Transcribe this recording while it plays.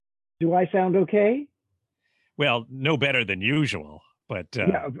Do I sound okay? Well, no better than usual, but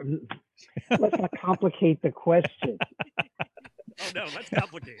Yeah, let's not complicate the question. oh no, let's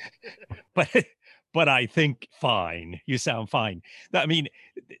complicate. but but I think fine. You sound fine. I mean,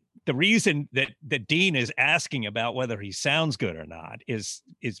 the reason that Dean is asking about whether he sounds good or not is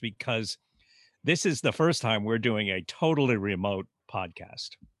because this is the first time we're doing a totally remote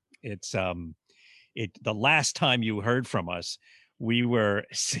podcast. It's the last time you heard from us, we were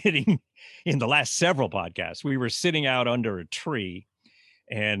sitting in the last several podcasts, we were sitting out under a tree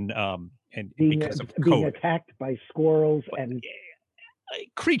and because of being COVID, attacked by squirrels and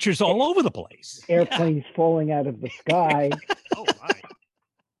creatures all over the place, airplanes falling out of the sky. Oh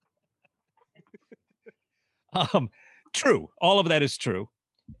my. True. All of that is true.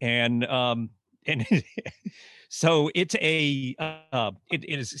 And so it's it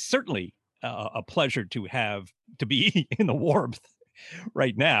is certainly a pleasure to be in the warmth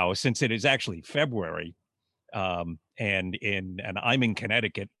right now, since it is actually February. And I'm in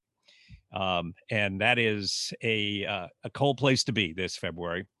Connecticut. And that is a cold place to be this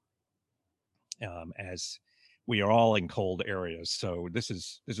February. As we are all in cold areas, so this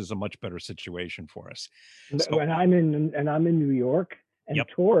is a much better situation for us. So, and I'm in New York, and yep.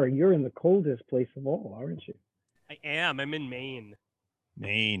 Tor, you're in the coldest place of all, aren't you? I am. I'm in Maine.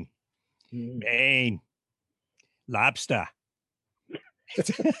 Maine. Lobster.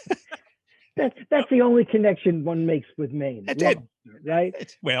 That's the only connection one makes with Maine. Lobster,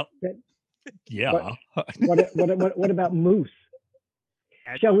 right? Well, yeah. What about moose?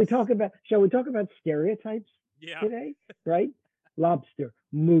 Shall we talk about stereotypes today? Right? Lobster,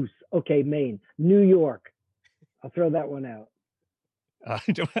 moose. Okay, Maine, New York. I'll throw that one out.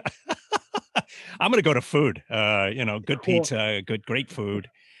 I'm going to go to food. Good pizza, great food,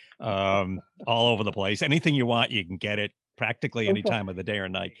 all over the place. Anything you want, you can get it practically any time of the day or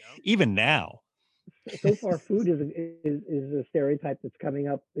night. Even now. So far, food is a stereotype that's coming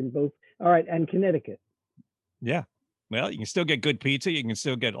up in both. All right, and Connecticut. Yeah. Well, you can still get good pizza. You can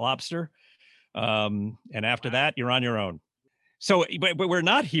still get lobster. And after that, you're on your own. So, but we're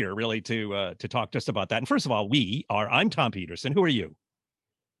not here really to talk just about that. And first of all, I'm Tom Peterson. Who are you?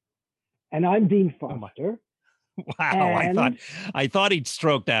 And I'm Dean Foster. Wow. And I thought he'd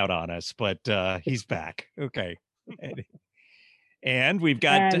stroked out on us, but he's back. Okay. And we've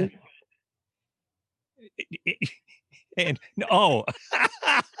got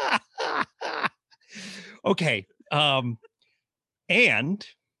okay. And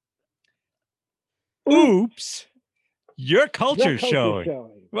oops, your culture showing.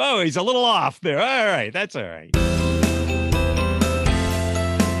 Whoa, he's a little off there. All right, that's all right.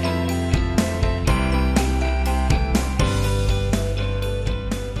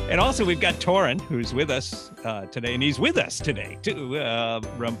 And also we've got Torin, who's with us today, and he's with us today too,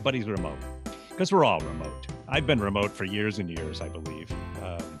 but he's remote because we're all remote. I've been remote for years and years, I believe.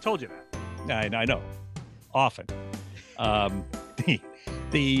 Told you that. I know. Often.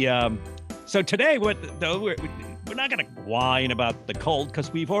 So today, we're not going to whine about the cold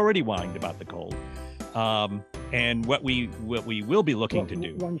because we've already whined about the cold. And what we will be looking to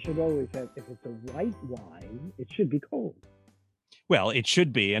do. One should always have, if it's a white wine, it should be cold. Well, it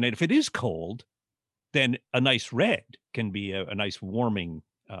should be, and if it is cold, then a nice red can be a nice warming.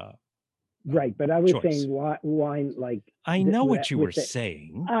 Right, but I was choice. Saying wine like. I know what you were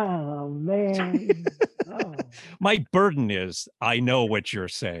saying. Oh man. Oh. My burden is I know what you're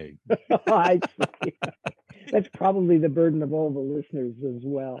saying. I see. That's probably the burden of all the listeners as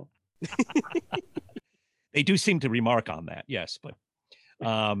well. They do seem to remark on that, yes, but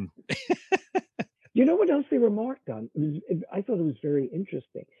you know what else they remarked on? I thought it was very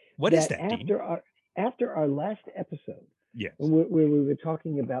interesting. What is that, Dean? After our last episode, yes, where we were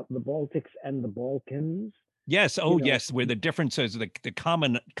talking about the Baltics and the Balkans. Yes. Oh, yes. Where the difference is the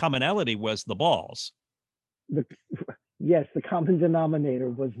commonality was the balls. Yes, the common denominator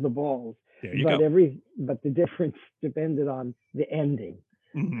was the balls. There you go. But the difference depended on the ending,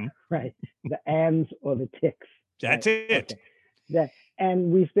 mm-hmm. Right? The ands or the ticks. That's right? It. Okay.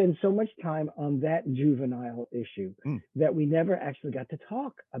 And we spend so much time on that juvenile issue that we never actually got to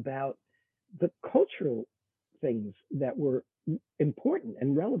talk about the cultural things that were important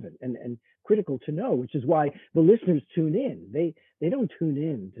and relevant and critical to know, which is why the listeners tune in. They don't tune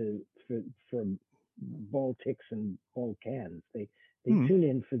in for Baltics and Balkans. They tune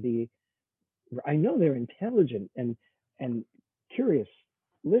in for I know they're intelligent and curious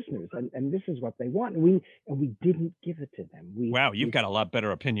listeners, and this is what they want, and we didn't give it to them. You've got a lot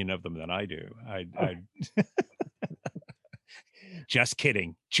better opinion of them than I do. Just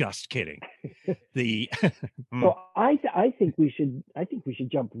kidding. Just kidding. The So I think we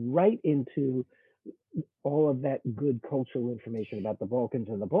should jump right into all of that good cultural information about the Balkans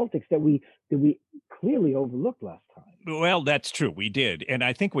and the Baltics that we clearly overlooked last time. Well, that's true. We did. And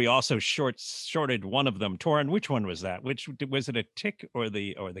I think we also shorted one of them. Torin, which one was that? Which was it, a tick or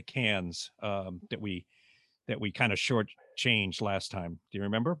the cans that we kind of short changed last time? Do you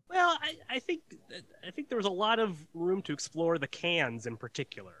remember? Well, I think there was a lot of room to explore the cans in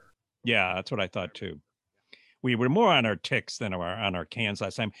particular. Yeah, that's what I thought too. We were more on our ticks than on our cans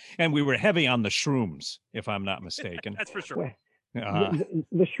last time, and we were heavy on the shrooms, if I'm not mistaken. That's for sure. Well,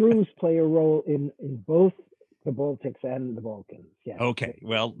 the shrooms play a role in both the Baltics and the Balkans. Yeah. Okay.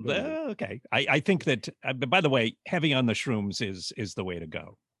 Well, okay. I think that. By the way, heavy on the shrooms is the way to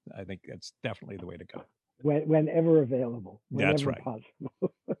go. I think that's definitely the way to go. Whenever available. Whenever that's right.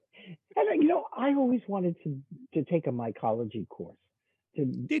 Possible. And I always wanted to take a mycology course.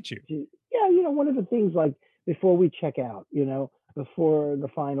 Did you? Yeah. One of the things, like, before we check out, before the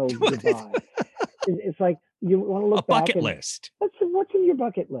final goodbye, it's like you want to look back. Bucket list. What's in your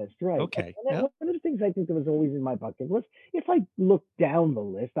bucket list, right? Okay. And one of the things I think that was always in my bucket list, if I look down the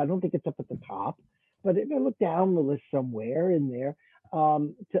list, I don't think it's up at the top, but if I look down the list somewhere in there,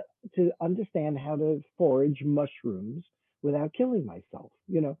 to understand how to forage mushrooms without killing myself.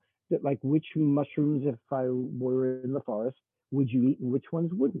 Like, which mushrooms, if I were in the forest, would you eat and which ones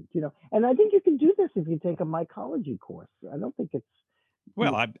wouldn't? And I think you can do this if you take a mycology course. I don't think it's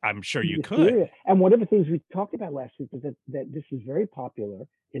well, I'm sure you could. And one of the things we talked about last week is that this is very popular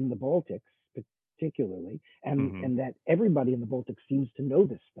in the Baltics, particularly, and that everybody in the Baltics seems to know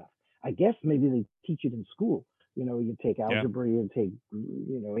this stuff. I guess maybe they teach it in school. You take algebra, you take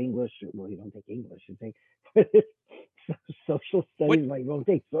English. Well, you don't take English. You take social studies. Like, you don't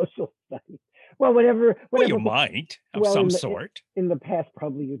take social studies. Well, whatever. Well, you might of some sort. In the past,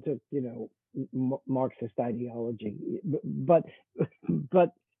 probably you took, Marxist ideology, but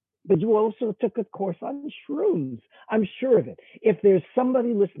you also took a course on shrooms. I'm sure of it. If there's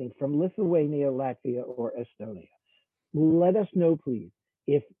somebody listening from Lithuania, Latvia, or Estonia, let us know, please,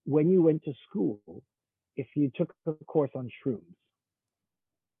 if when you went to school, if you took a course on shrooms.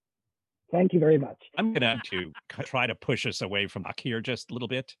 Thank you very much. I'm going to try to push us away from here just a little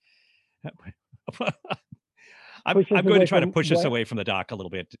bit. I'm going to try to push us away from the doc a little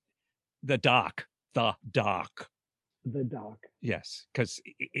bit. The doc. Yes, because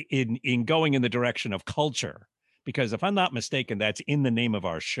in going in the direction of culture, because if I'm not mistaken, that's in the name of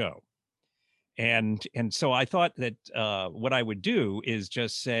our show. And so I thought that what I would do is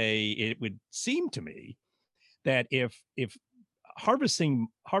just say, it would seem to me that if harvesting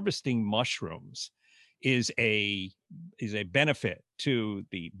mushrooms is a benefit to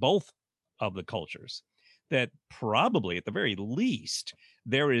both of the cultures, that probably at the very least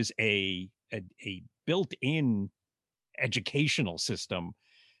there is a built-in educational system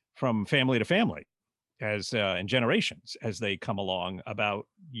from family to family, as in generations, as they come along, about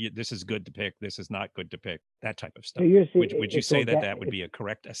this is good to pick, this is not good to pick, that type of stuff. So would you say that would be a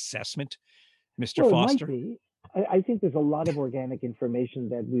correct assessment, Mr. Foster? It might be. I think there's a lot of organic information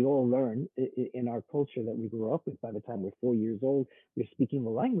that we all learn in our culture that we grew up with. By the time we're 4 years old, we're speaking the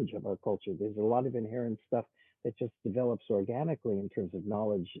language of our culture. There's a lot of inherent stuff that just develops organically in terms of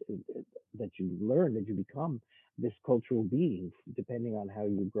knowledge that you learn, that you become this cultural being, depending on how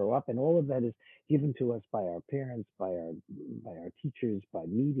you grow up. And all of that is given to us by our parents, by our teachers, by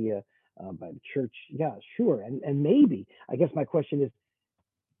media, by the church. Yeah, sure. And maybe, I guess my question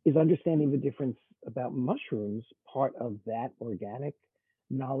is understanding the difference about mushrooms part of that organic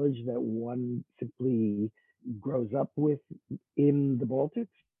knowledge that one simply grows up with in the Baltics?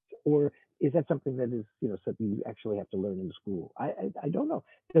 Or is that something that is, something you actually have to learn in school? I don't know.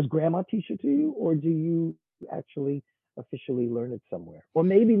 Does grandma teach it to you, or do you actually officially learn it somewhere? Or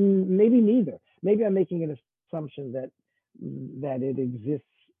maybe neither. Maybe I'm making an assumption that it exists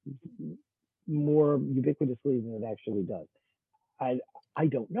more ubiquitously than it actually does. I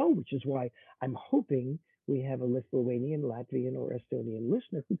don't know, which is why I'm hoping we have a Lithuanian, Latvian, or Estonian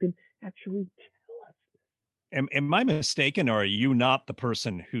listener who can actually tell us. Am I mistaken, or are you not the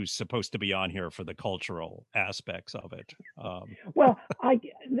person who's supposed to be on here for the cultural aspects of it? Well, I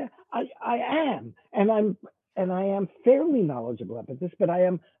am, and I am fairly knowledgeable about this, but I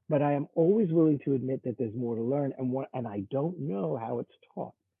am always willing to admit that there's more to learn, and I don't know how it's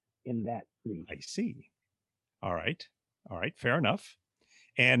taught in that region. I see. All right, fair enough.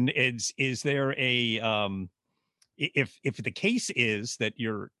 And is there a if the case is that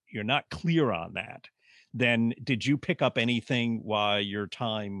you're not clear on that, then did you pick up anything while your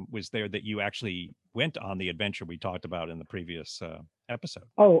time was there that you actually went on the adventure we talked about in the previous episode.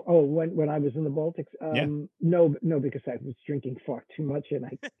 When I was in the Baltics, Yeah. no, because I was drinking far too much and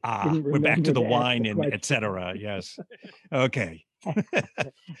I didn't We're back to remember the to ask wine the and question. etc. Yes. Okay. I-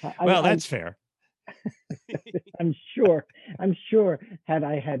 Well, I- that's fair. I'm sure had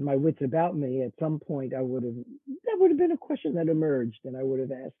I had my wits about me at some point, that would have been a question that emerged and I would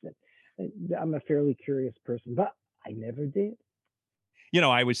have asked it. I'm a fairly curious person, but I never did.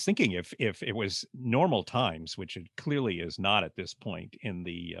 I was thinking if it was normal times, which it clearly is not at this point in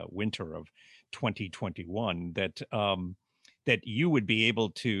the winter of 2021, that you would be able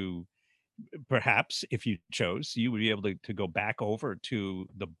to, perhaps if you chose, you would be able to go back over to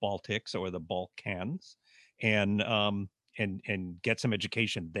the Baltics or the Balkans and get some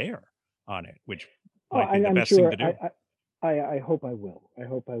education there on it, which might be the I'm best thing sure to do. I hope I will.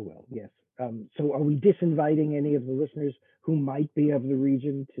 Yes. So are we disinviting any of the listeners who might be of the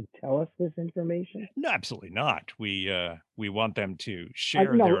region to tell us this information? No, absolutely not. We want them to I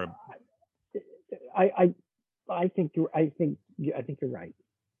share no, their I think you're right.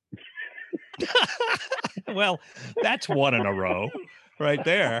 well, that's one in a row right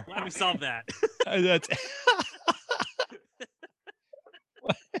there. Glad we solved that. That's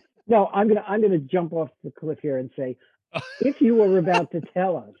No, I'm gonna jump off the cliff here and say, if you were about to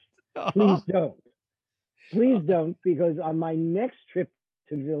tell us, please don't. Please don't, because on my next trip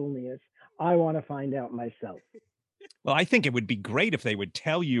to Vilnius, I want to find out myself. Well, I think it would be great if they would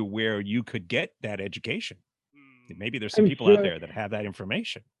tell you where you could get that education. Maybe there's some people out there that have that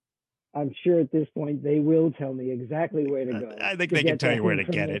information. I'm sure at this point they will tell me exactly where to go. I think they can tell you where to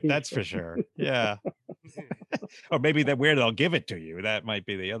get it. That's for sure. Yeah. Or maybe where they'll give it to you. That might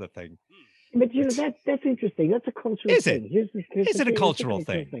be the other thing. But that's interesting. That's a cultural thing. Is it a cultural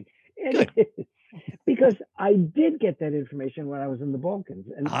thing? Good. It is. Because I did get that information when I was in the Balkans,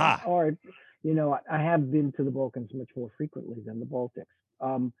 and art. I have been to the Balkans much more frequently than the Baltics.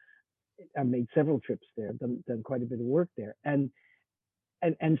 I made several trips there, done quite a bit of work there, and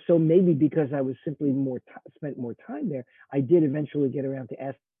so maybe because I was simply spent more time there, I did eventually get around to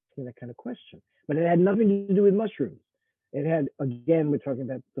asking that kind of question. But it had nothing to do with mushrooms. It had, again, we're talking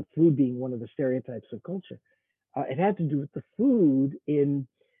about the food being one of the stereotypes of culture. It had to do with the food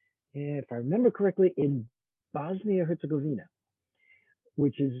if I remember correctly, in Bosnia-Herzegovina,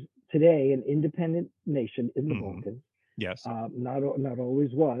 which is today an independent nation in the Balkans. Yes. Not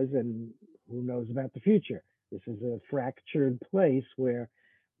always was, and who knows about the future. This is a fractured place where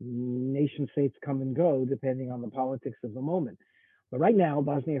nation states come and go depending on the politics of the moment. But right now,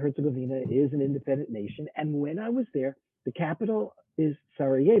 Bosnia-Herzegovina is an independent nation. And when I was there, the capital is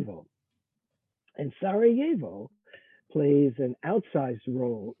Sarajevo. And Sarajevo plays an outsized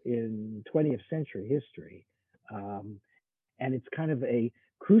role in 20th century history. And it's kind of a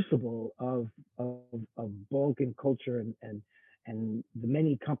crucible of Balkan culture and the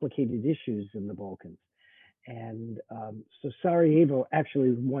many complicated issues in the Balkans. And so Sarajevo,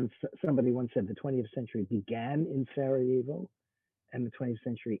 actually, somebody once said the 20th century began in Sarajevo and the 20th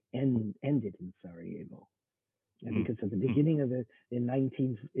century ended in Sarajevo. And because at the beginning of in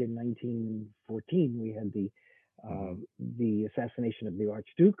 1914, we had the assassination of the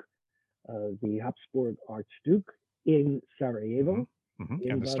Archduke, the Habsburg Archduke in Sarajevo.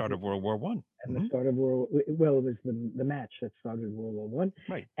 And the start of World War I. And the start of it was the match that started World War I.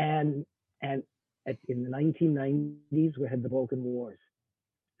 Right. And in the 1990s, we had the Balkan Wars,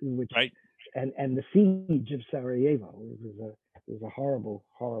 which and the siege of Sarajevo. It was a horrible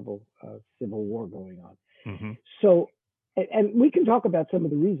civil war going on. So, and we can talk about some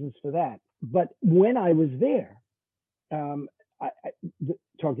of the reasons for that. But when I was there,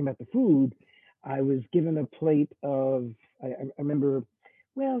 talking about the food, I was given a plate of, I remember,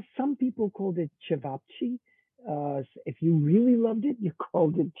 well, some people called it cevapci. If you really loved it, you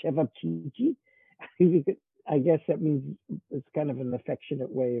called it cevapcici. I guess that means it's kind of an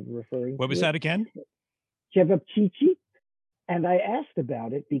affectionate way of referring to it. What was that again? Cevapcici. And I asked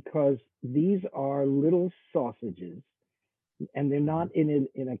about it because these are little sausages, and they're not in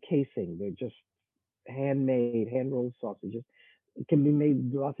a casing. They're just handmade, hand-rolled sausages. It can be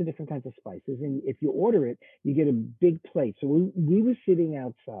made with lots of different kinds of spices. And if you order it, you get a big plate. So we were sitting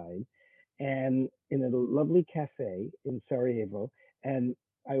outside and in a lovely cafe in Sarajevo, and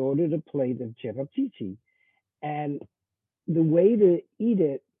I ordered a plate of cevapcici. And the way to eat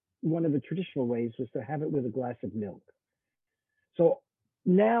it, one of the traditional ways, was to have it with a glass of milk. So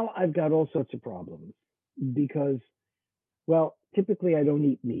now I've got all sorts of problems because, well, typically I don't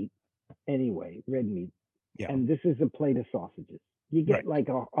eat meat anyway, red meat. Yeah. And this is a plate of sausages. You get like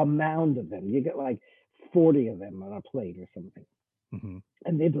a mound of them. You get like 40 of them on a plate or something. Hmm.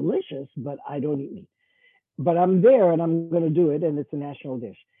 and they're delicious, but I don't eat meat. But I'm there and I'm going to do it, and it's a national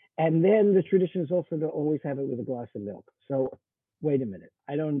dish. And then the tradition is also to always have it with a glass of milk. So wait a minute,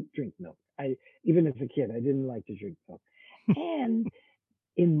 I don't drink milk. I even as a kid, I didn't like to drink milk. And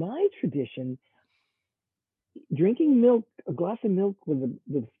in my tradition, drinking milk, a glass of milk with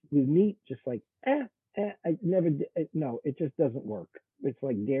meat, just like I never no, it just doesn't work. It's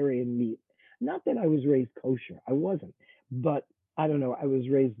like dairy and meat. Not that I was raised kosher, I wasn't, but I don't know. I was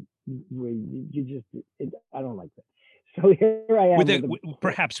raised where you just I don't like that. So here I am With with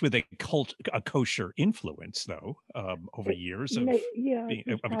perhaps with a kosher influence, though, over years of yeah, being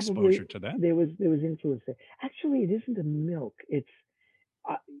there's of probably exposure to that. there was influence there. Actually, it isn't a milk. It's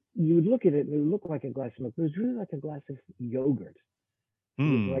uh, you would look at it and it would look like a glass of milk. It was really like a glass of yogurt. It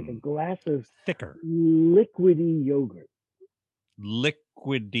was like a Hmm. glass of Thicker, liquidy yogurt.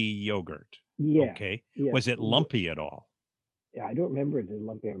 liquidy yogurt. Yeah, Okay. yeah. Was it lumpy at all? Yeah, I don't remember it as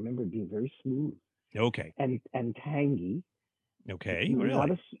lumpy. I remember it being very smooth Okay. and tangy. Okay. Not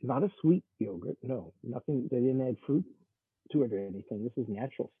Really? not a sweet yogurt. No, nothing. They didn't add fruit to it or anything. This is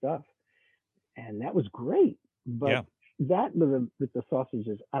natural stuff, and that was great. But Yeah. that with the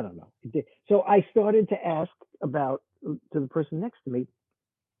sausages, I don't know. So I started to ask about to the person next to me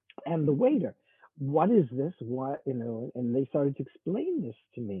and the waiter, what is this? What And they started to explain this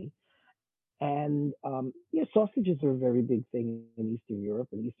to me. And yeah, sausages are a very big thing in Eastern Europe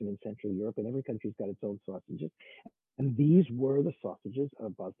and Eastern and Central Europe, and every country's got its own sausages. And these were the sausages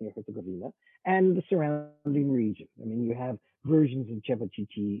of Bosnia Herzegovina and the surrounding region. I mean, you have versions of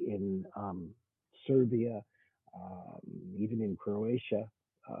cevacici in Serbia, even in Croatia,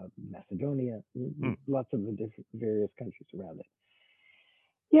 Macedonia, Hmm. lots of the different various countries around it.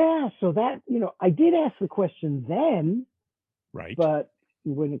 Yeah, so that, I did ask the question then, Right. but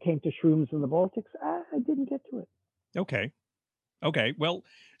when it came to shrooms in the Baltics, I didn't get to it. Okay. Okay. Well,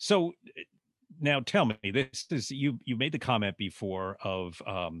 so now tell me, this is you made the comment before of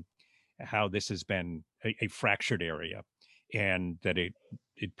how this has been a fractured area, and that it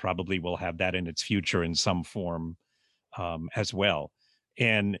probably will have that in its future in some form, as well.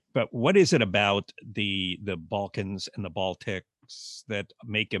 And but what is it about the Balkans and the Baltics that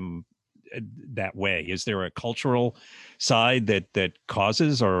make them that way? Is there a cultural side that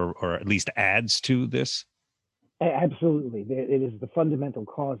causes or at least adds to this? Absolutely, it is the fundamental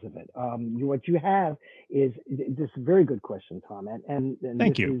cause of it. What you have is this is a very good question, Tom, and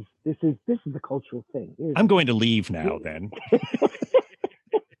Thank you. this is the cultural thing. Here's I'm the going thing. to leave now then.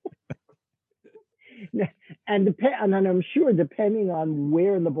 And I'm sure depending on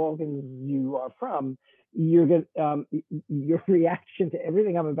where in the Balkans you are from, you're going your reaction to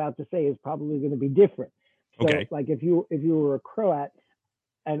everything I'm about to say is probably going to be different. So, Okay. like if you were a Croat,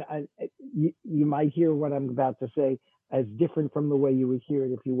 and you might hear what I'm about to say as different from the way you would hear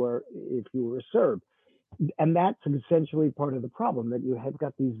it if you were a Serb, and that's essentially part of the problem that you have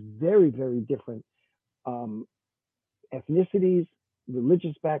got these very very different um, ethnicities,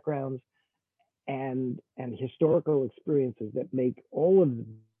 religious backgrounds, and historical experiences that make all of the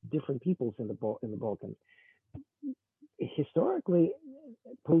different peoples in the Balkans historically,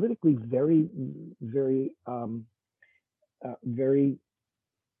 politically very very very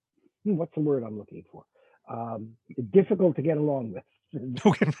what's the word I'm looking for? Difficult to get along with.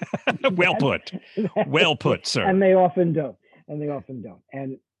 Okay. Well put. Well put, sir. And they often don't. And they often don't.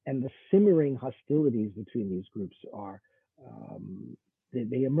 And the simmering hostilities between these groups are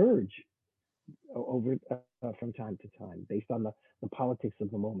they emerge over from time to time based on the politics of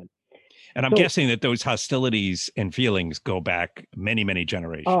the moment. And I'm So, guessing that those hostilities and feelings go back many, many oh,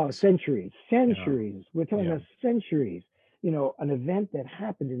 generations. centuries, Yeah. centuries. We're talking Yeah. about centuries. An event that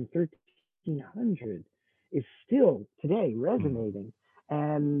happened in 1300 is still today Mhm. resonating,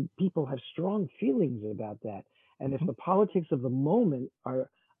 and people have strong feelings about that. And if Mhm. the politics of the moment are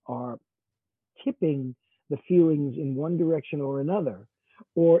tipping the feelings in one direction or another,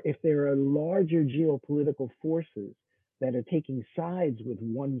 or if there are larger geopolitical forces that are taking sides with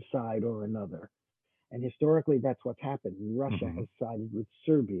one side or another, and historically that's what's happened. Russia Mhm. has sided with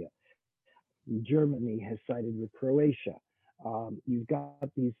Serbia. Germany has sided with Croatia. You've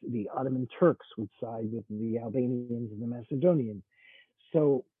got the Ottoman Turks would side with the Albanians and the Macedonians.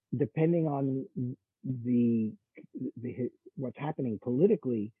 So depending on the, what's happening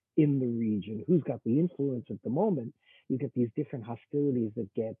politically in the region, who's got the influence at the moment, you get these different hostilities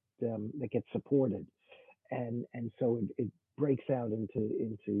that get supported, and so it breaks out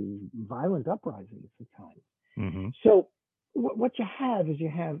into violent uprisings at times. Mhm. So what you have is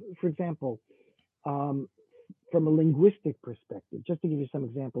for example, um, from a linguistic perspective, just to give you some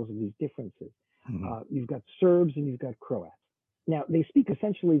examples of these differences, Mhm. you've got Serbs and you've got Croats. Now, they speak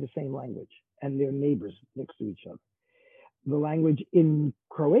essentially the same language, and they're neighbors next to each other. The language in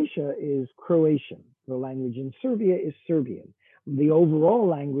Croatia is Croatian. The language in Serbia is Serbian. The overall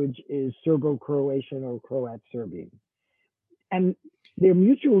language is Serbo-Croatian or Croat-Serbian. And they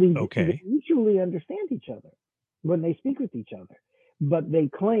mutually understand each other when they speak with each other, but they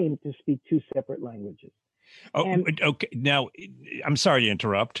claim to speak two separate languages. Oh, okay. Now, I'm sorry to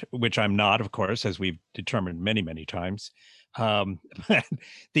interrupt, which I'm not, of course, as we've determined many, many times. So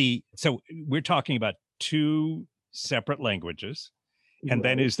we're talking about two separate languages, and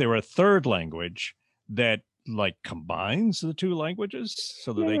then is there a third language that like combines the two languages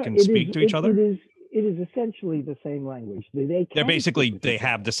so that they can speak to each other? It is essentially the same language. They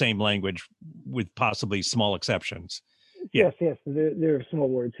have the same language with possibly small exceptions. Yes, there are small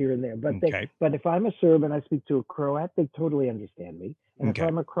words here and there, but but if I'm a Serb and I speak to a Croat, they totally understand me. And if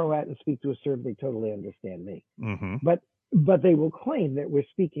I'm a Croat and speak to a Serb, they totally understand me. But they will claim that we're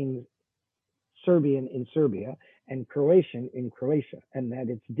speaking Serbian in Serbia and Croatian in Croatia, and that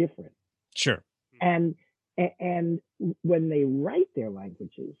it's different. Sure. And when they write their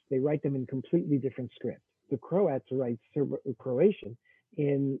languages, they write them in completely different script. The Croats write Croatian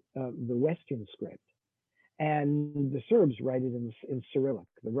in the Western script, and the Serbs write it in Cyrillic,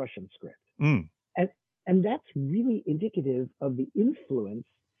 the Russian script. And that's really indicative of the influence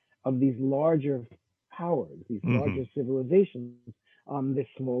of these larger powers, these larger civilizations on this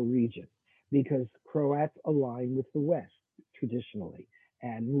small region, because Croats align with the West traditionally,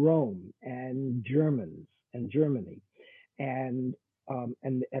 and Rome, and Germans, and Germany, and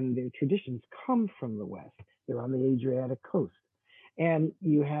their traditions come from the West. They're on the Adriatic coast. And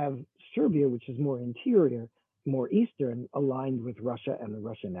you have Serbia, which is more interior, more Eastern, aligned with Russia and the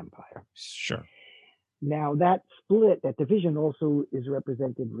Russian Empire. Sure. Now that split, that division also is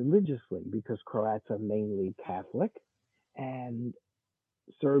represented religiously, because Croats are mainly Catholic and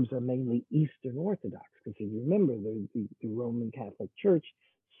Serbs are mainly Eastern Orthodox. Because if you remember, the Roman Catholic Church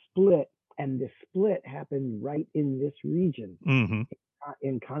split, and the split happened right in this region,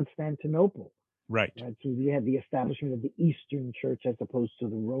 in Constantinople. Right. So you had the establishment of the Eastern Church as opposed to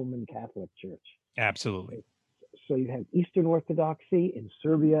the Roman Catholic Church. Absolutely. So you have Eastern Orthodoxy in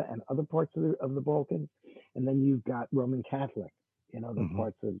Serbia and other parts of the Balkans, and then you've got Roman Catholic in other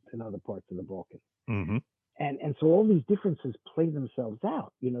parts of the Balkans. And so all these differences play themselves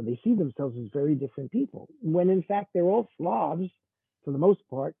out. They see themselves as very different people, when in fact they're all Slavs for the most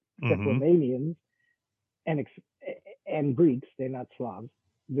part, except Romanians and Greeks. They're not Slavs.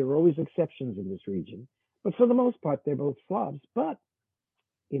 There are always exceptions in this region, but for the most part, they're both Slavs, but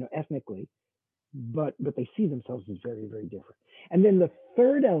ethnically, but they see themselves as very, very different. And then the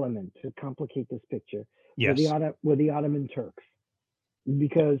third element to complicate this picture were the Ottoman Turks,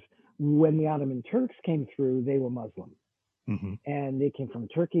 because when the Ottoman Turks came through, they were Muslim, and they came from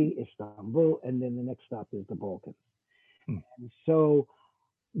Turkey, Istanbul, and then the next stop is the Balkans. And so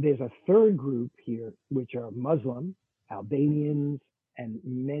there's a third group here, which are Muslim, Albanians, and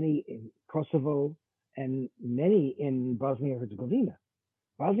many in Kosovo, and many in Bosnia-Herzegovina.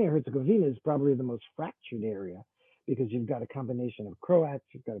 Bosnia-Herzegovina is probably the most fractured area, because you've got a combination of Croats,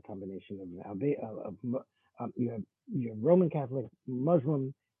 you've got a combination of you have Roman Catholic,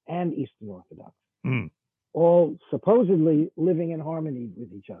 Muslim, and Eastern Orthodox, all supposedly living in harmony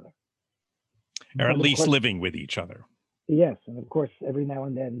with each other, or at least living with each other. Yes, and of course, every now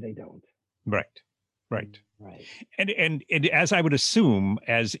and then they don't. Right. And as I would assume,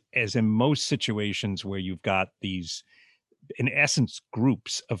 as in most situations where you've got these, in essence,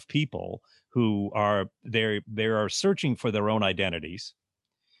 groups of people who are they are searching for their own identities,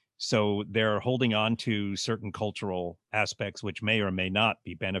 so they're holding on to certain cultural aspects which may or may not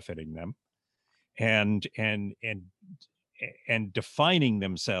be benefiting them, and defining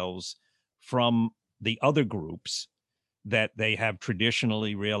themselves from the other groups that they have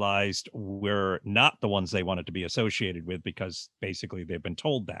traditionally realized were not the ones they wanted to be associated with, because basically they've been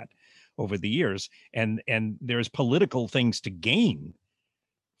told that over the years. And there's political things to gain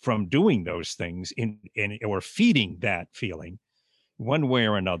from doing those things or feeding that feeling one way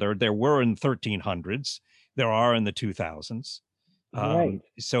or another. There were in 1300s, there are in the 2000s. Right.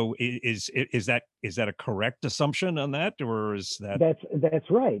 So is that a correct assumption on that, or is that? That's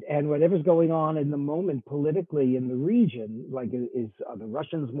right. And whatever's going on in the moment politically in the region, like are the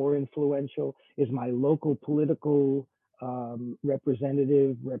Russians more influential? Is my local political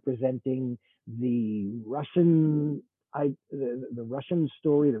representative representing the Russian the Russian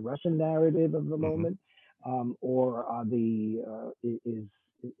story, the Russian narrative of the moment, or are in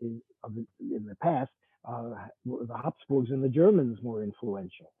the past? The Habsburgs and the Germans more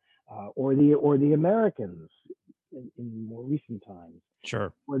influential, or the Americans, in more recent times,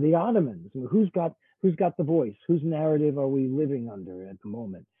 Sure. or the Ottomans. Who's got the voice? Whose narrative are we living under at the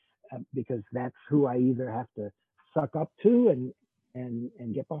moment? Because that's who I either have to suck up to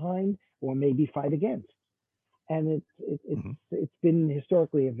and get behind, or maybe fight against. And it's been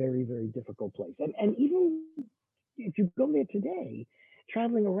historically a very, very difficult place. And even if you go there today,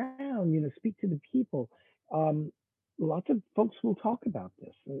 traveling around, speak to the people, lots of folks will talk about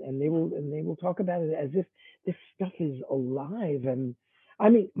this, and they will talk about it as if this stuff is alive. And I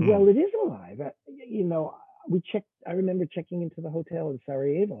mean, well, it is alive. I remember checking into the hotel in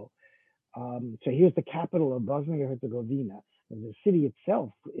Sarajevo. So here's the capital of Bosnia Herzegovina. And the city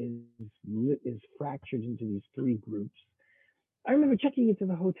itself is fractured into these three groups. I remember checking into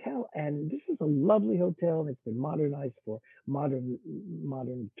the hotel, and this is a lovely hotel, and it's been modernized for modern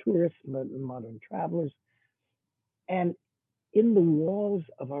tourists, modern travelers. And in the walls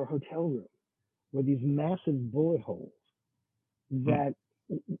of our hotel room were these massive bullet holes that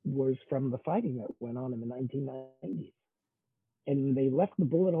was from the fighting that went on in the 1990s. And they left the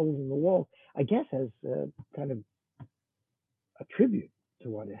bullet holes in the wall, I guess, as kind of a tribute to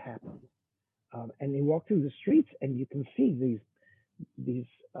what had happened. And you walk through the streets, and you can see these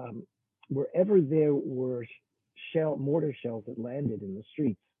wherever there were mortar shells that landed in the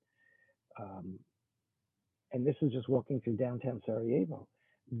streets. And this is just walking through downtown Sarajevo.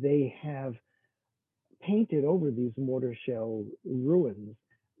 They have painted over these mortar shell ruins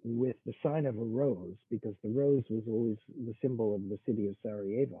with the sign of a rose, because the rose was always the symbol of the city of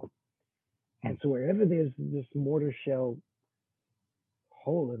Sarajevo. And so wherever there's this mortar shell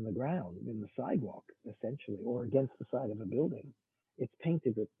hole in the ground, in the sidewalk, essentially, or against the side of a building, it's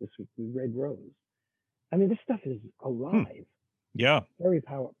painted with this red rose. I mean, this stuff is alive. Yeah. Very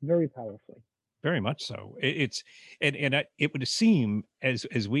powerfully. Very much so. It would seem,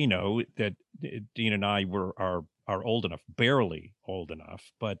 as we know, that Dean and I are old enough, barely old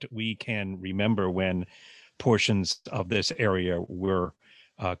enough, but we can remember when portions of this area were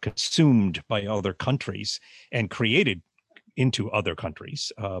consumed by other countries and created into other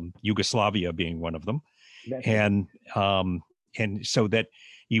countries, Yugoslavia being one of them. And so that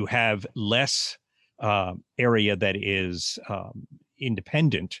you have less area that is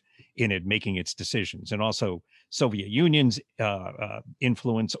independent in it making its decisions, and also Soviet Union's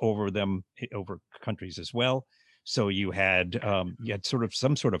influence over countries as well. So you had sort of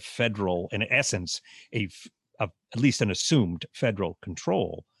some sort of federal, in essence, at least an assumed federal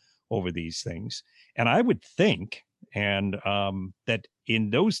control over these things. And I would think, that in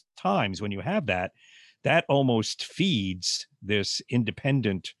those times when you have that almost feeds this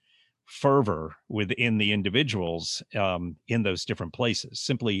independent fervor within the individuals in those different places,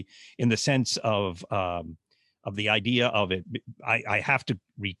 simply in the sense of the idea of it. I have to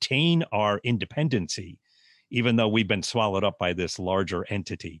retain our independency, even though we've been swallowed up by this larger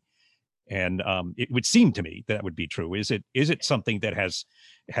entity. And it would seem to me that would be true. Is it something that has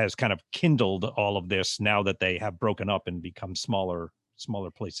kind of kindled all of this now that they have broken up and become smaller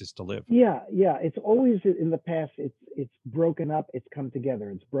places to live? Yeah. It's always in the past. It's broken up. It's come together.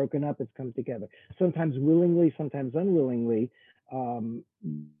 It's broken up. It's come together. Sometimes willingly, sometimes unwillingly,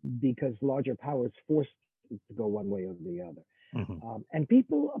 because larger powers forced it to go one way or the other. Mm-hmm. And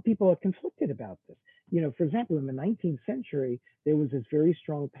people are conflicted about this. For example, in the 19th century, there was this very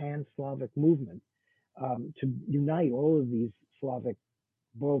strong pan-Slavic movement to unite all of these Slavic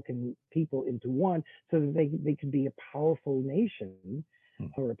Balkan people into one, so that they could be a powerful nation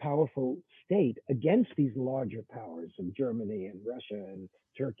or a powerful state against these larger powers of Germany and Russia and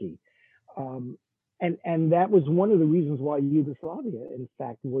Turkey. And that was one of the reasons why Yugoslavia, in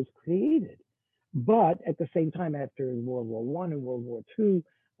fact, was created. But at the same time, after World War I and World War II,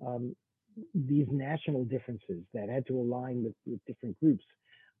 these national differences that had to align with different groups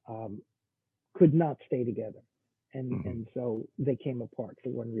could not stay together. And so they came apart for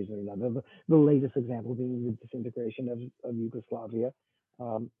one reason or another. The latest example being the disintegration of Yugoslavia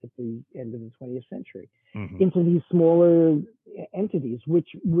at the end of the 20th century into these smaller entities. Which,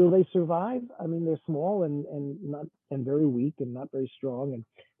 will they survive? I mean, they're small and very weak and not very strong and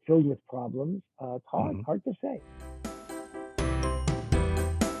filled with problems. It's hard to say.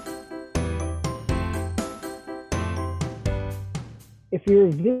 If you're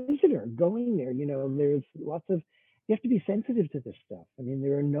a visitor going there, there's lots of, you have to be sensitive to this stuff. I mean,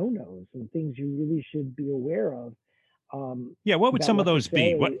 there are no-nos and things you really should be aware of. What would some of those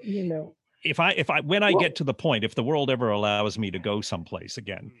be? What, if I get to the point, if the world ever allows me to go someplace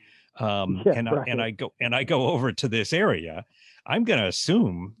again, and I go over to this area, I'm going to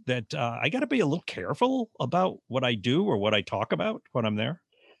assume that I got to be a little careful about what I do or what I talk about when I'm there.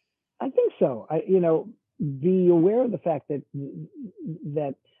 I think so. be aware of the fact that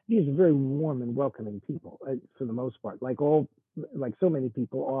these are very warm and welcoming people for the most part. Like so many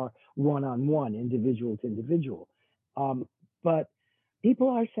people are one-on-one, individual to individual. But people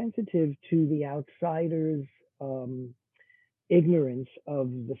are sensitive to the outsiders' um, ignorance of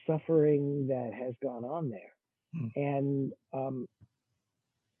the suffering that has gone on there, Mm. and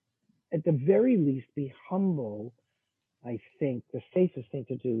at the very least, be humble. I think the safest thing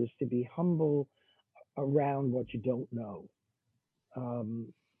to do is to be humble around what you don't know,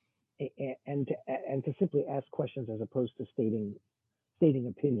 um, and to simply ask questions as opposed to stating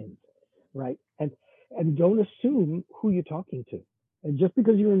opinions, right? And don't assume who you're talking to. And just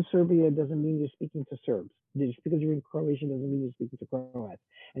because you're in Serbia doesn't mean you're speaking to Serbs. Just because you're in Croatia doesn't mean you're speaking to Croats.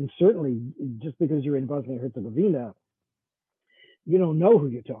 And certainly, just because you're in Bosnia and Herzegovina, you don't know who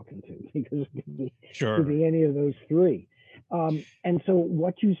you're talking to because it could Sure. be any of those three. And so,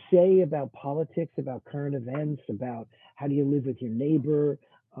 what you say about politics, about current events, about how do you live with your neighbor,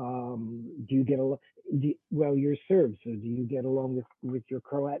 do you get along? Well, you're Serb, so do you get along with your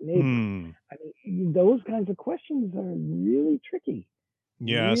Croat neighbor? Hmm. I mean, those kinds of questions are really tricky,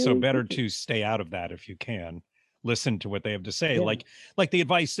 Yeah, so really better tricky. to stay out of that if you can. Listen to what they have to say, Yeah, like the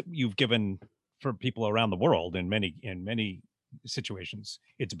advice that you've given for people around the world in many situations.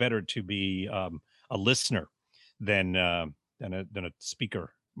 It's better to be a listener than than a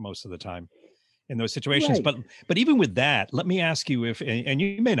speaker most of the time in those situations. right. But even with that, let me ask you if, and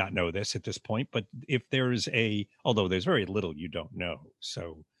you may not know this at this point, but if there's although there's very little you don't know,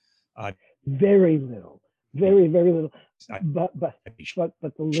 so uh, Very little, I, very little. I, But but I'd be but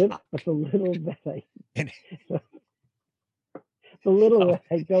the little that I and the little uh, that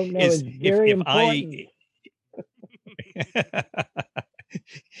I don't know is is very if important. I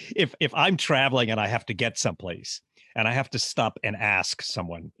if I'm traveling and I have to get someplace and I have to stop and ask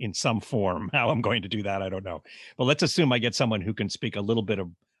someone in some form how I'm going to do that, I don't know. But let's assume I get someone who can speak a little bit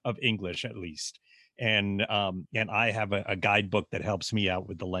of English at least. And I have a guidebook that helps me out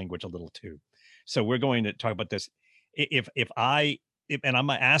with the language a little too. So we're going to talk about this. If and I'm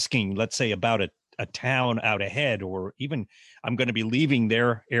asking, let's say, about a town out ahead, or even I'm going to be leaving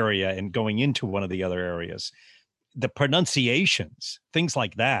their area and going into one of the other areas, the pronunciations, things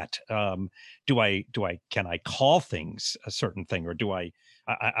like that. Can I call things a certain thing, or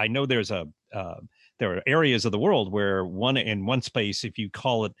I know there are areas of the world where in one space, if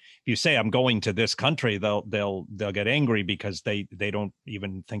you say I'm going to this country, they'll get angry because they don't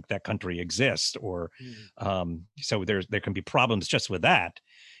even think that country exists, or Mm. so there can be problems just with that,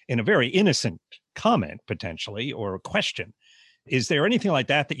 in a very innocent comment potentially, or a question. Is there anything like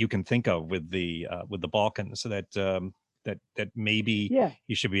that that you can think of with the Balkans that that maybe Yeah,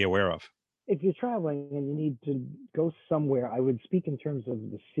 you should be aware of? if you're traveling and you need to go somewhere, I would speak in terms of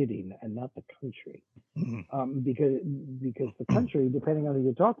the city and not the country, Mhm. because the country, depending on who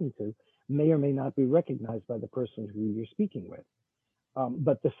you're talking to, may or may not be recognized by the person who you're speaking with.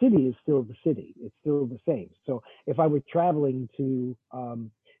 But the city is still the city; it's still the same. So if I were traveling to,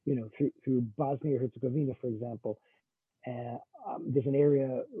 through Bosnia Herzegovina, for example, uh, there's an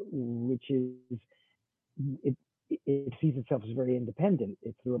area which is it, it sees itself as very independent.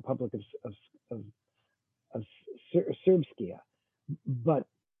 It's the Republic of, of Serbskia, but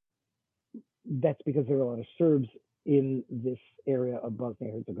that's because there are a lot of Serbs in this area of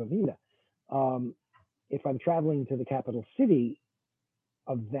Bosnia Herzegovina. Um, if I'm traveling to the capital city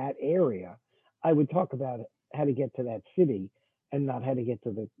of that area, I would talk about how to get to that city and not how to get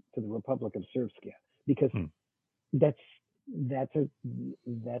to the Republic of Serbskia, because Hmm. that's that's a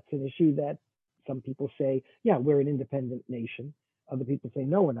that's an issue that some people say, yeah, we're an independent nation. Other people say,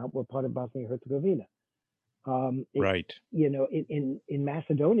 no, we're not. We're part of Bosnia Herzegovina. It, Right. in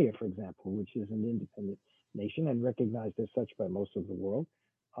Macedonia, for example, which is an independent nation and recognized as such by most of the world,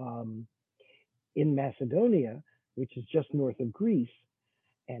 um, in Macedonia, which is just north of Greece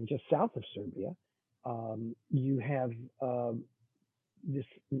and just south of Serbia, you have this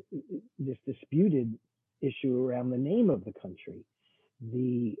this disputed issue around the name of the country.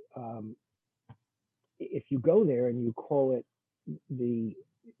 The If you go there and you the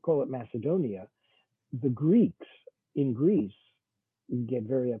call it Macedonia, the Greeks in Greece get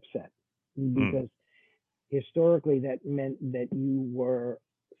very upset Hmm. because historically that meant that you were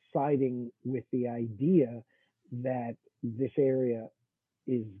siding with the idea that this area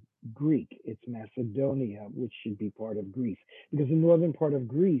is Greek. It's Macedonia, which should be part of Greece, because the northern part of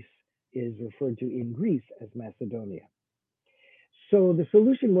Greece is referred to in Greece as Macedonia. So the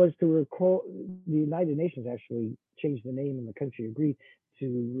solution was to recall the United Nations actually changed the name, and the country agreed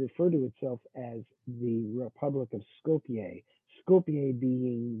to refer to itself as the Republic of Skopje, Skopje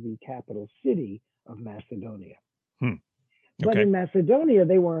being the capital city of Macedonia. Hmm. But Okay. in Macedonia,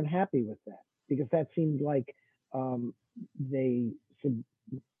 they weren't happy with that because that seemed like um, they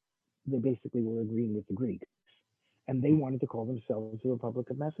they basically were agreeing with the Greeks, and they wanted to call themselves the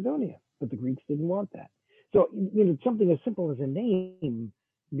Republic of Macedonia, but the Greeks didn't want that. So something as simple as a name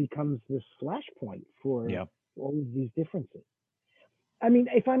becomes this flashpoint for Yeah. all of these differences. I mean,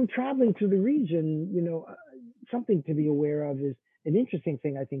 if I'm traveling to the region, something to be aware of is an interesting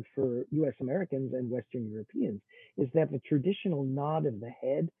thing, I think, for US Americans and Western Europeans is that the traditional nod of the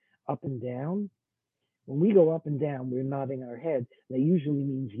head up and down, when we go up and down, we're nodding our head. That usually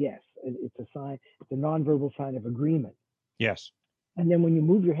means yes. It's a sign, it's a nonverbal sign of agreement. Yes. And then when you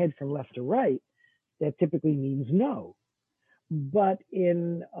move your head from left to right, that typically means no. But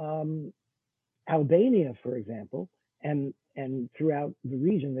in Albania, for example, and throughout the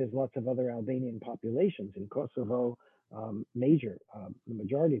region, there's lots of other Albanian populations. In Kosovo, the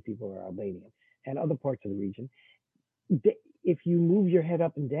majority of people are Albanian, and other parts of the region. If you move your head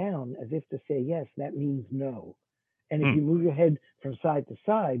up and down as if to say yes, that means no. And if you move your head from side to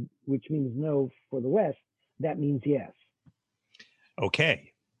side, which means no for the West, that means yes.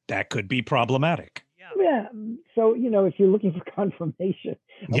 Okay. That could be problematic. Yeah. So, if you're looking for confirmation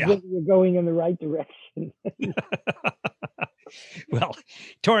of whether you're going in the right direction. Well,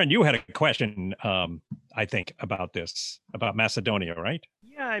 Torin, you had a question, I think, about Macedonia, right?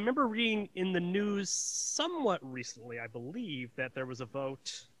 Yeah, I remember reading in the news somewhat recently, I believe, that there was a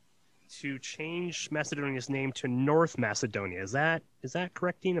vote to change Macedonia's name to North Macedonia. Is that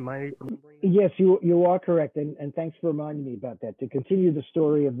correct, Dean? Am I remembering that? Yes, you are correct, and thanks for reminding me about that. To continue the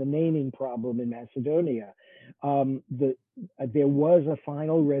story of the naming problem in Macedonia, there was a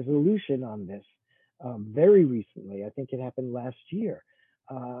final resolution on this very recently. I think it happened last year,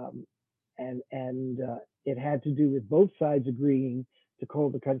 and it had to do with both sides agreeing to call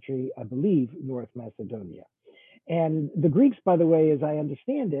the country, I believe, North Macedonia. And the Greeks, by the way, as I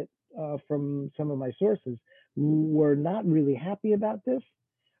understand it, from some of my sources, were not really happy about this,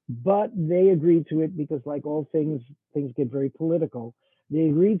 but they agreed to it because, like all things get very political. They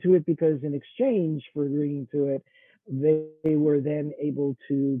agreed to it because in exchange for agreeing to it, they were then able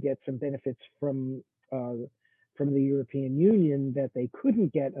to get some benefits from the European Union that they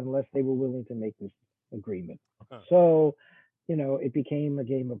couldn't get unless they were willing to make this agreement. So, it became a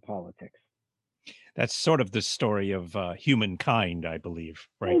game of politics. That's sort of the story of humankind, I believe,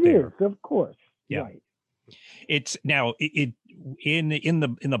 right it there. It is, of course. Yeah. Right. It's now in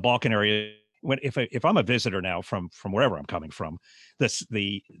the Balkan area. If I'm a visitor now from wherever I'm coming from,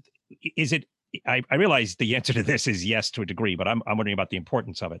 I realize the answer to this is yes to a degree, but I'm wondering about the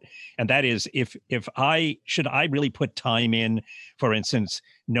importance of it. And that is if I really put time in, for instance,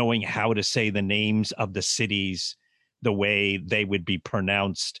 knowing how to say the names of the cities the way they would be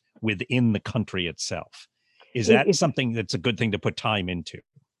pronounced within the country itself. Is that something that's a good thing to put time into?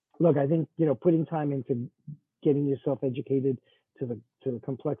 Look, I think, putting time into getting yourself educated to the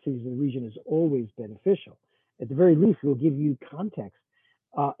complexities of the region is always beneficial. At the very least, it will give you context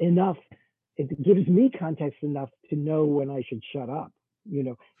enough. It gives me context enough to know when I should shut up,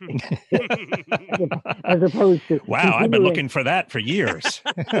 as opposed to. Wow, I've been looking for that for years.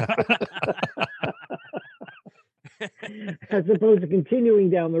 As opposed to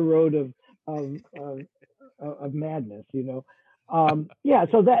continuing down the road of madness, yeah.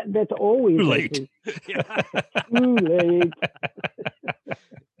 So that's always too late. Too late.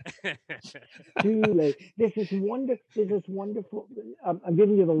 Too late. This is wonderful. I'm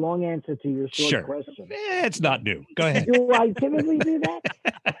giving you the long answer to your short question. It's not new. Go ahead. Do I typically do that?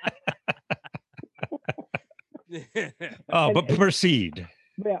 But proceed.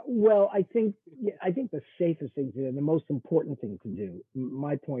 Yeah, well, I think the safest thing to do, and the most important thing to do,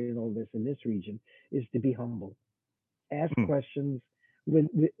 my point in all this in this region, is to be humble. Ask questions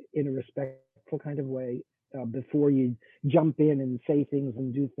in a respectful kind of way before you jump in and say things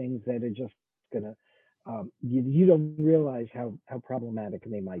and do things that are just gonna you don't realize how problematic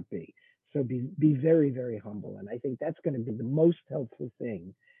they might be. So be very, very humble, and I think that's going to be the most helpful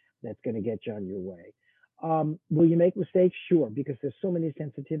thing that's going to get you on your way. Will you make mistakes? Sure, because there's so many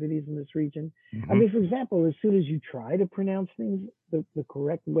sensitivities in this region. I mean, for example, as soon as you try to pronounce things the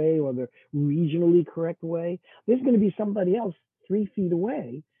correct way or the regionally correct way, there's going to be somebody else 3 feet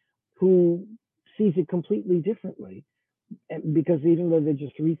away who sees it completely differently. And because even though they're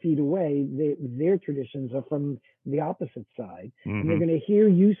just 3 feet away, their traditions are from the opposite side. And they're going to hear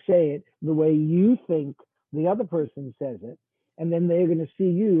you say it the way you think the other person says it. And then they're going to see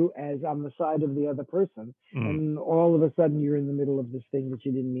you as on the side of the other person. And all of a sudden you're in the middle of this thing that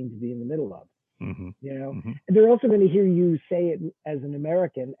you didn't mean to be in the middle of. You know, Mm-hmm. and they're also going to hear you say it as an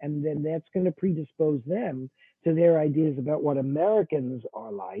American, and then that's going to predispose them to their ideas about what Americans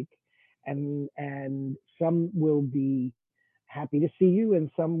are like, and some will be happy to see you,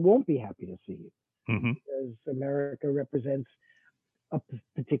 and some won't be happy to see you Mm-hmm. because America represents a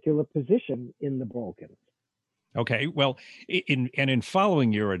particular position in the Balkans. Okay. Well, in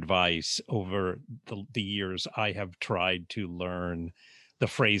following your advice over the years, I have tried to learn the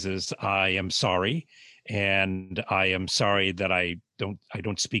phrases "I am sorry" and "I am sorry that I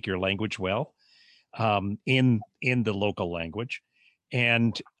don't speak your language well," in the local language,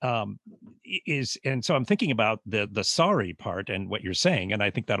 and so I'm thinking about the sorry part and what you're saying, and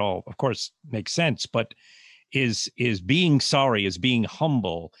I think that all, of course, makes sense. But is being sorry, is being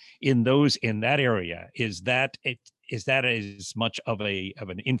humble in that area, is that as much of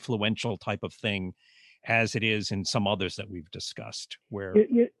an influential type of thing as it is in some others that we've discussed where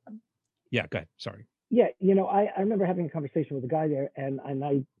yeah, go ahead, sorry. Yeah, I remember having a conversation with a guy there, and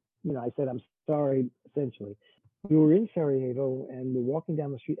I said, I'm sorry, essentially. We were in Sarajevo, and we're walking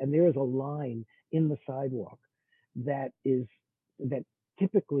down the street, and there is a line in the sidewalk that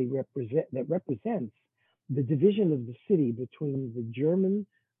typically represents the division of the city between the German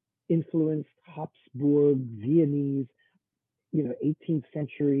influenced Habsburg, Viennese, 18th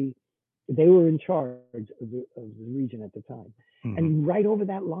century. They were in charge of the region at the time. Mm-hmm. And right over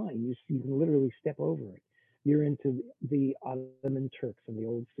that line, you can literally step over it. You're into the Ottoman Turks in the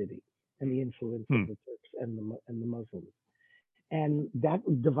old city and the influence of the Turks and the Muslims. And that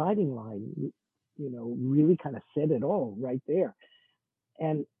dividing line, really kind of said it all right there.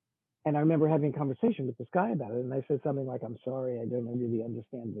 And I remember having a conversation with this guy about it, and I said something like, "I'm sorry, I don't really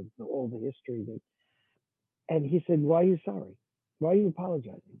understand all the history." And he said, "Why are you sorry? Why are you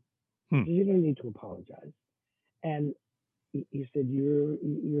apologizing? You don't need to apologize." And he said, "You're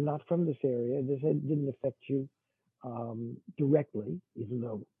not from this area. This didn't affect you directly, even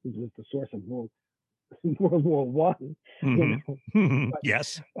though it was the source of World War One."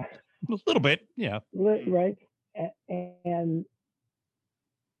 Yes, a little bit, yeah. Right. And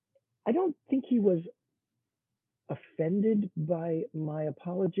I don't think he was offended by my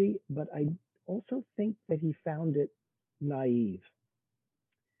apology, but I also think that he found it naive.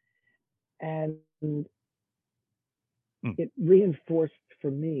 And it reinforced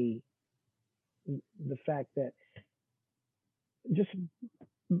for me the fact that just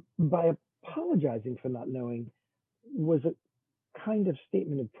by apologizing for not knowing was a kind of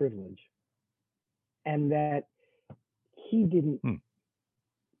statement of privilege, and that he didn't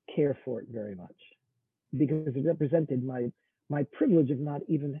care for it very much because it represented my privilege of not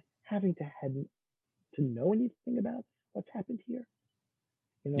even having to know anything about what's happened here.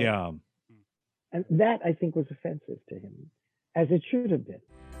 Yeah. And that, I think, was offensive to him, as it should have been.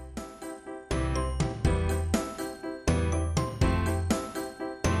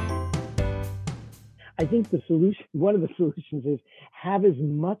 I think one of the solutions is have as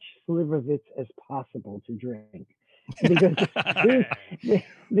much Slivovitz as possible to drink.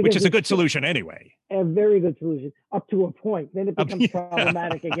 Which is a good solution anyway. A very good solution, up to a point. Then it becomes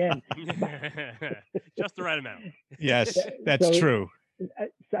problematic again. Just the right amount. Yes, that's true.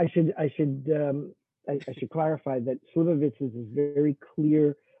 I should clarify that Slivovitz is a very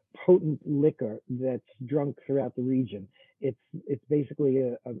clear, potent liquor that's drunk throughout the region. It's basically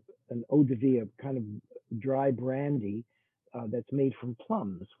an eau de vie, a kind of dry brandy that's made from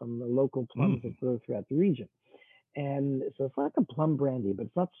plums, from the local plums that grow throughout the region. And so it's like a plum brandy, but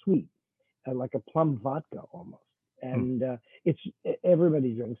it's not sweet, like a plum vodka almost. And it's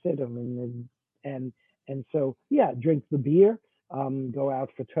everybody drinks it. I mean, and so yeah, drink the beer. Go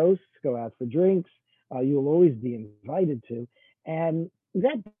out for toasts, go out for drinks. You'll always be invited to. And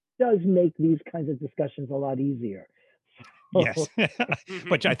that does make these kinds of discussions a lot easier. Yes,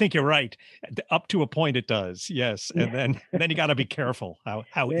 but I think you're right. Up to a point, it does. Yes, and then you got to be careful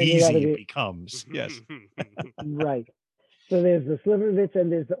how easy it becomes. Yes, right. So there's the Slivovitz,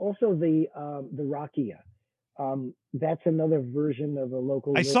 and there's also the Rakia. That's another version of a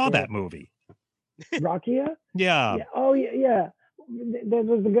local. I saw that movie. Rakia. Yeah. Oh yeah. That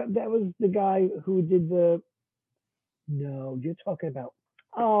was the guy who did the. No, you're talking about.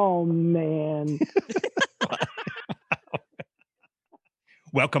 Oh man.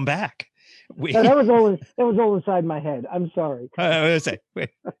 Welcome back. No, that was all inside my head. I'm sorry.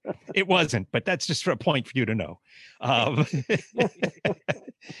 It wasn't, but that's just a point for you to know. I'm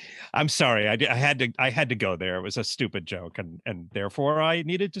sorry. I had to go there. It was a stupid joke, and therefore I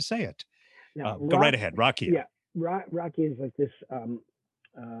needed to say it. Go right ahead, Rakia. Yeah, Rakia is like this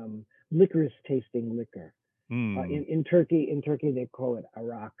licorice tasting liquor. In Turkey they call it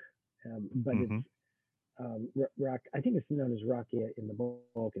arak, but it's rock. I think it's known as rakia in the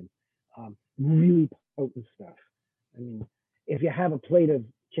Balkans. Really potent stuff. I mean, if you have a plate of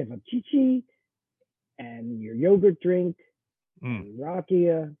cevapcici and your yogurt drink and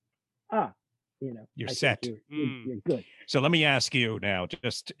rakia, you're I set. think you're good. So let me ask you now,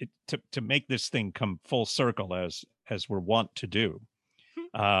 just to make this thing come full circle as we're wont to do,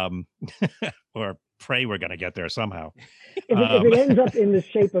 or pray we're going to get there somehow. If it ends up in the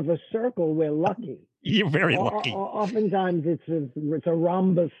shape of a circle, we're lucky. You're very lucky. Oftentimes it's a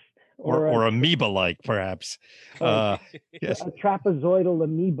rhombus or amoeba-like, perhaps. Yes. A trapezoidal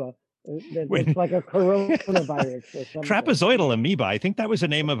amoeba. It's like a coronavirus or something. Trapezoidal amoeba. I think that was the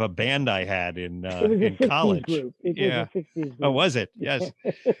name of a band I had in college. Group. It was a 60s group. Oh, was it? Yes.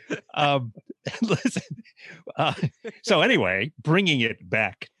 Listen. So anyway, bringing it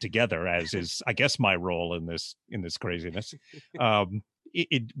back together, as is, I guess, my role in this craziness. When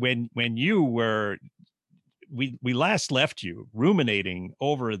you were, we last left you ruminating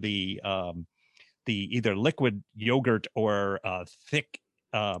over the either liquid yogurt or thick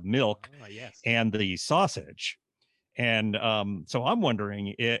milk and the sausage, and so I'm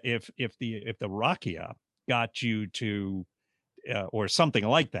wondering if the rakia got you to or something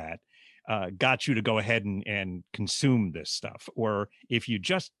like that got you to go ahead and consume this stuff, or if you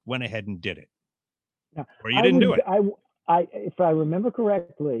just went ahead and did it, or you didn't do it. If I remember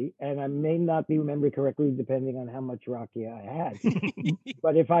correctly, and I may not be remembering correctly depending on how much rakia I had,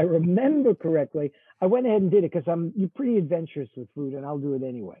 but if I remember correctly, I went ahead and did it because you're pretty adventurous with food, and I'll do it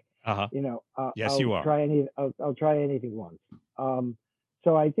anyway. Yes, you are. I'll try anything once.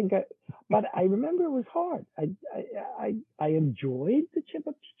 So I think, but I remember it was hard. I enjoyed the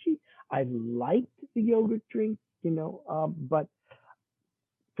cevapcici. I liked the yogurt drink, but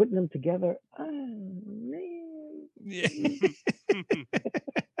putting them together, man.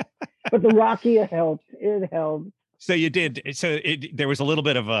 But the rakia helped. It helped. So you did. So there was a little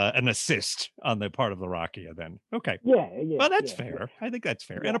bit of an assist on the part of the rakia then. Okay. Yeah. Well, that's fair. I think that's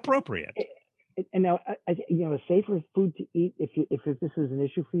fair and appropriate. And now, a safer food to eat if this is an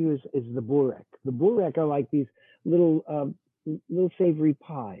issue for you is the burek. The burek are like these little savory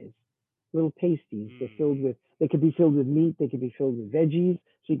pies, little pasties. They could be filled with meat. They could be filled with veggies.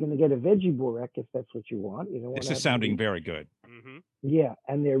 So you're going to get a veggie burek if that's what you want. This is sounding very good. Yeah,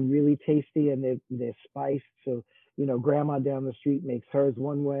 and they're really tasty and they're spiced. So grandma down the street makes hers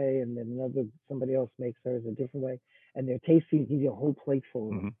one way, and then somebody else makes hers a different way, and they're tasty and give you a whole plate full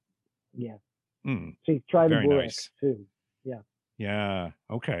of them. Yeah. So you try the burek too. Yeah. Yeah.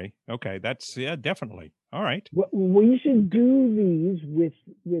 Okay. That's definitely. All right. We should do these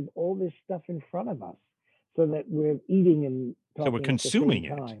with all this stuff in front of us, so that we're eating and talking. So we're consuming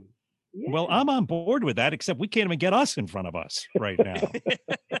it. Yeah. Well, I'm on board with that, except we can't even get us in front of us right now.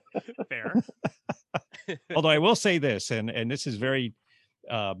 Fair. Although I will say this, and this is very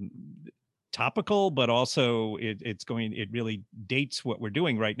topical, but also it really dates what we're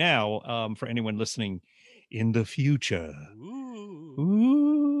doing right now for anyone listening in the future.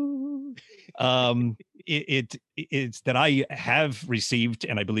 Ooh. It's that I have received,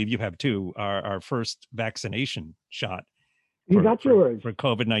 and I believe you have too, our first vaccination shot. You got yours for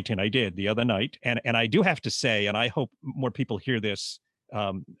COVID-19. I did the other night, and I do have to say, and I hope more people hear this.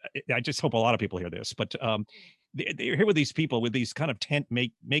 I just hope a lot of people hear this, but they're here with these people with these kind of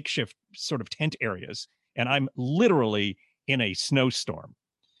makeshift sort of tent areas, and I'm literally in a snowstorm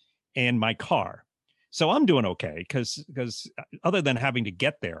in my car. So I'm doing okay because other than having to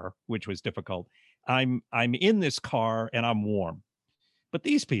get there, which was difficult, I'm in this car and I'm warm. But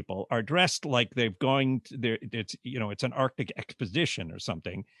these people are dressed like they've going to their, it's an Arctic expedition or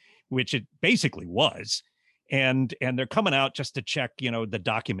something, which it basically was. And they're coming out just to check, the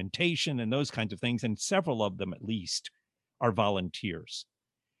documentation and those kinds of things. And several of them, at least, are volunteers.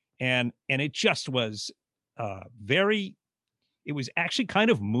 And it just was it was actually kind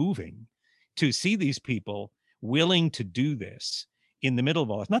of moving to see these people willing to do this in the middle of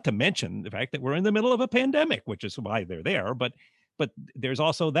all this, not to mention the fact that we're in the middle of a pandemic, which is why they're there. But there's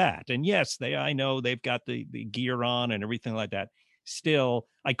also that. And yes, I know they've got the gear on and everything like that. Still,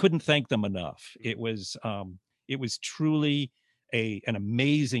 I couldn't thank them enough. It was truly an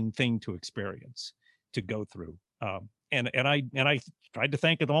amazing thing to experience, to go through. And I tried to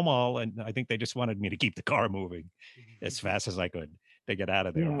thank them all, and I think they just wanted me to keep the car moving as fast as I could to get out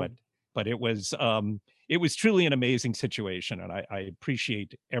of there. Yeah. But it was truly an amazing situation, and I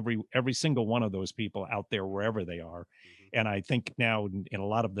appreciate every single one of those people out there wherever they are. And I think now in a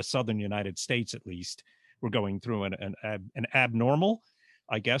lot of the southern United States, at least, we're going through an abnormal,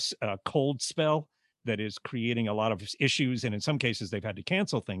 I guess, cold spell that is creating a lot of issues, and in some cases they've had to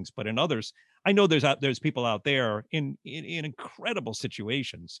cancel things, but in others, I know there's people out there in incredible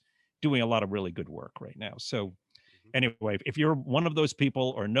situations doing a lot of really good work right now. So anyway, if you're one of those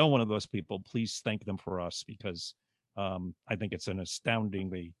people or know one of those people, please thank them for us, because I think it's an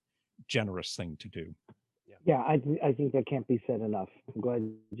astoundingly generous thing to do. Yeah, I think that can't be said enough. I'm glad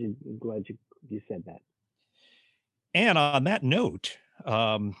you said that. And on that note,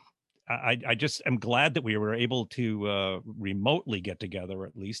 I just am glad that we were able to remotely get together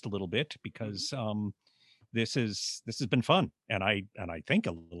at least a little bit, because this has been fun, and I think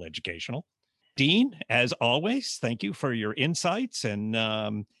a little educational. Dean, as always, thank you for your insights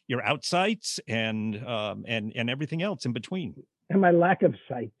and your outsights and everything else in between. And my lack of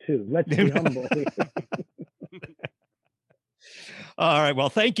sight too. Let's be humble. All right. Well,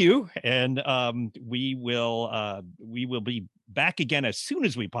 thank you, and we will be back again as soon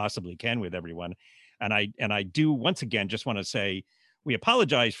as we possibly can with everyone. And I do once again just want to say we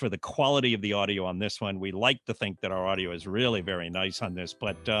apologize for the quality of the audio on this one. We like to think that our audio is really very nice on this,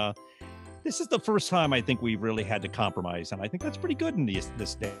 but this is the first time I think we've really had to compromise, and I think that's pretty good in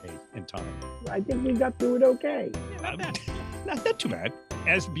this day and time. I think we got through it okay. Not too bad.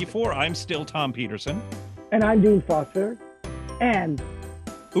 As before, I'm still Tom Peterson. And I'm Dean Foster. And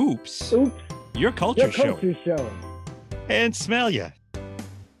Oops, your culture show. And smell ya.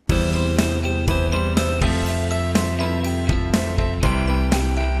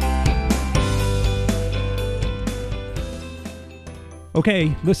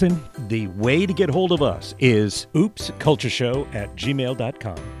 Okay, listen, the way to get hold of us is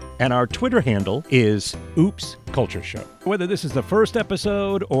oopscultureshow@gmail.com. And our Twitter handle is Oops Culture Show. Whether this is the first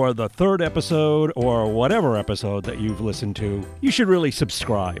episode or the third episode or whatever episode that you've listened to, you should really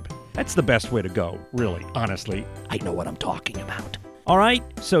subscribe. That's the best way to go, really, honestly. I know what I'm talking about. All right,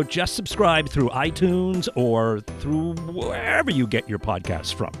 so just subscribe through iTunes or through wherever you get your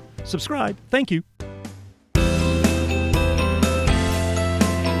podcasts from. Subscribe. Thank you.